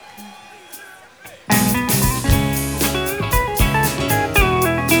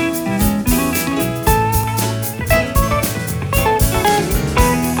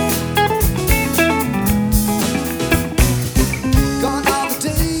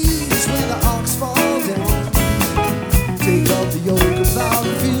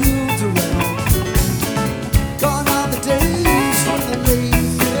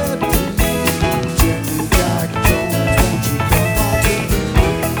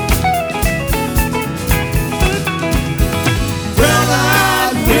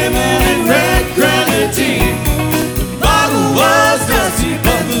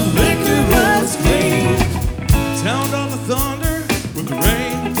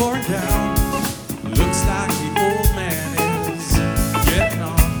pouring down. Looks like the old man is getting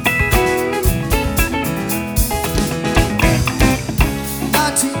on.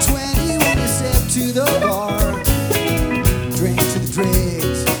 1920 when he stepped to the bar, drank to the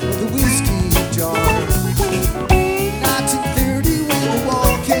dregs of the whiskey jar. 1930 when the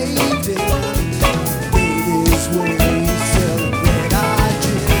wall caved in, made his way selling red-eyed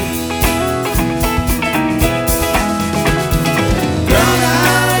gin.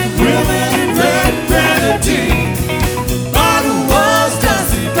 Brown-eyed women in red grenadine. The bottle was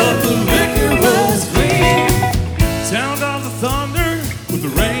dusty, but the liquor was clean. Sound of the thunder with the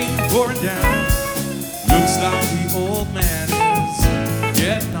rain pouring down. Looks like the old man is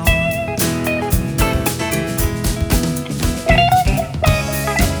getting on.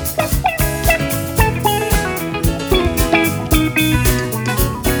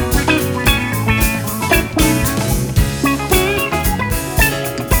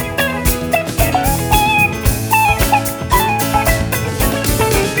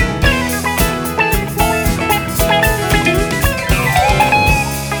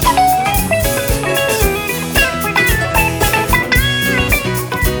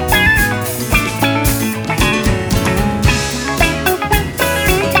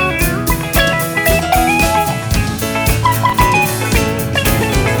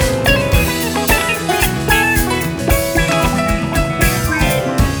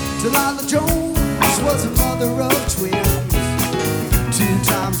 Was a mother of twins, 2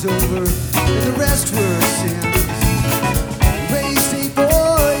 times over, and the rest were sins. Raised 8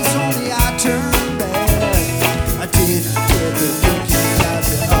 boys, only I turned bad. I didn't get the looking that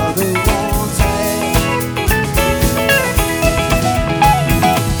the other ones had.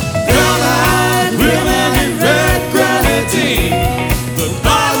 Brown-eyed women in red grenadine. The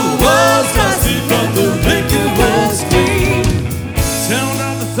bottle was dusty, but the liquor was clean. Sound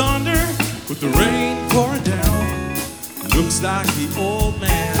of the thunder with the rain pouring down. Looks like the old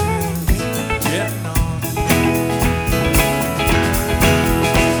man is getting on.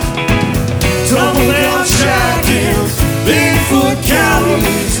 Tumble down shackles, big-foot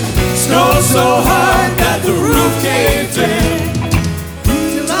counties. Snow so hard that the roof caved in.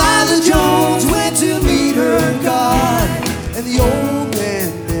 Delilah Jones went to meet her God, and the old man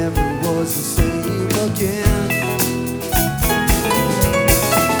never was the same again.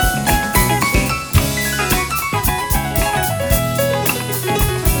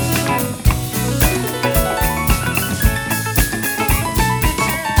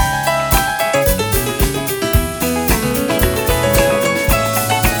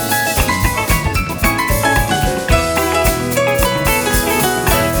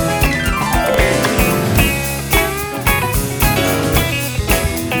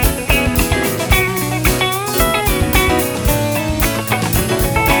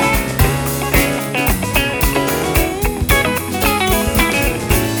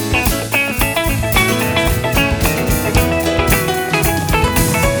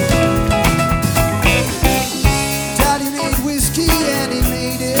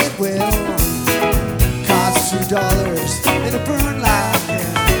 $2 and it burned like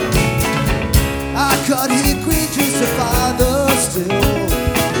hell. I cut hickory just to find the still.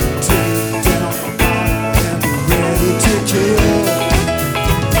 Take down my mom and be ready to kill.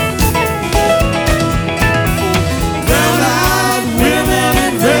 Brown-eyed women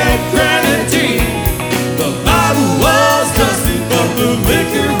in red grenadine. The bottle was dusty, but the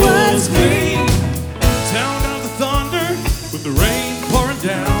liquor was clean. Sound of the thunder with the rain pouring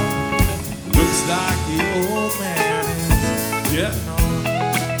down. Looks like the old man is getting on.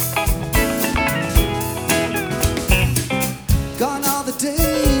 Gone are the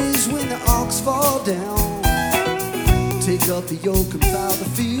days when the ox fall down. Take up the yoke and plow the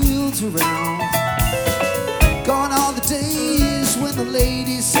fields around. Gone are the days when the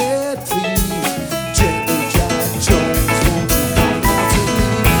lady said please. Gently Jack Jones won't you come out to me.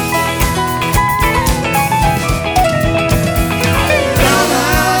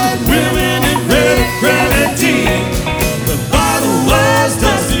 Brown-eyed women in red grenadine. The bottle was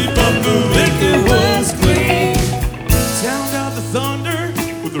dusty, but the liquor was clean. Sound of the thunder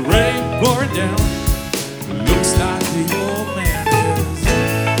with the rain pouring down.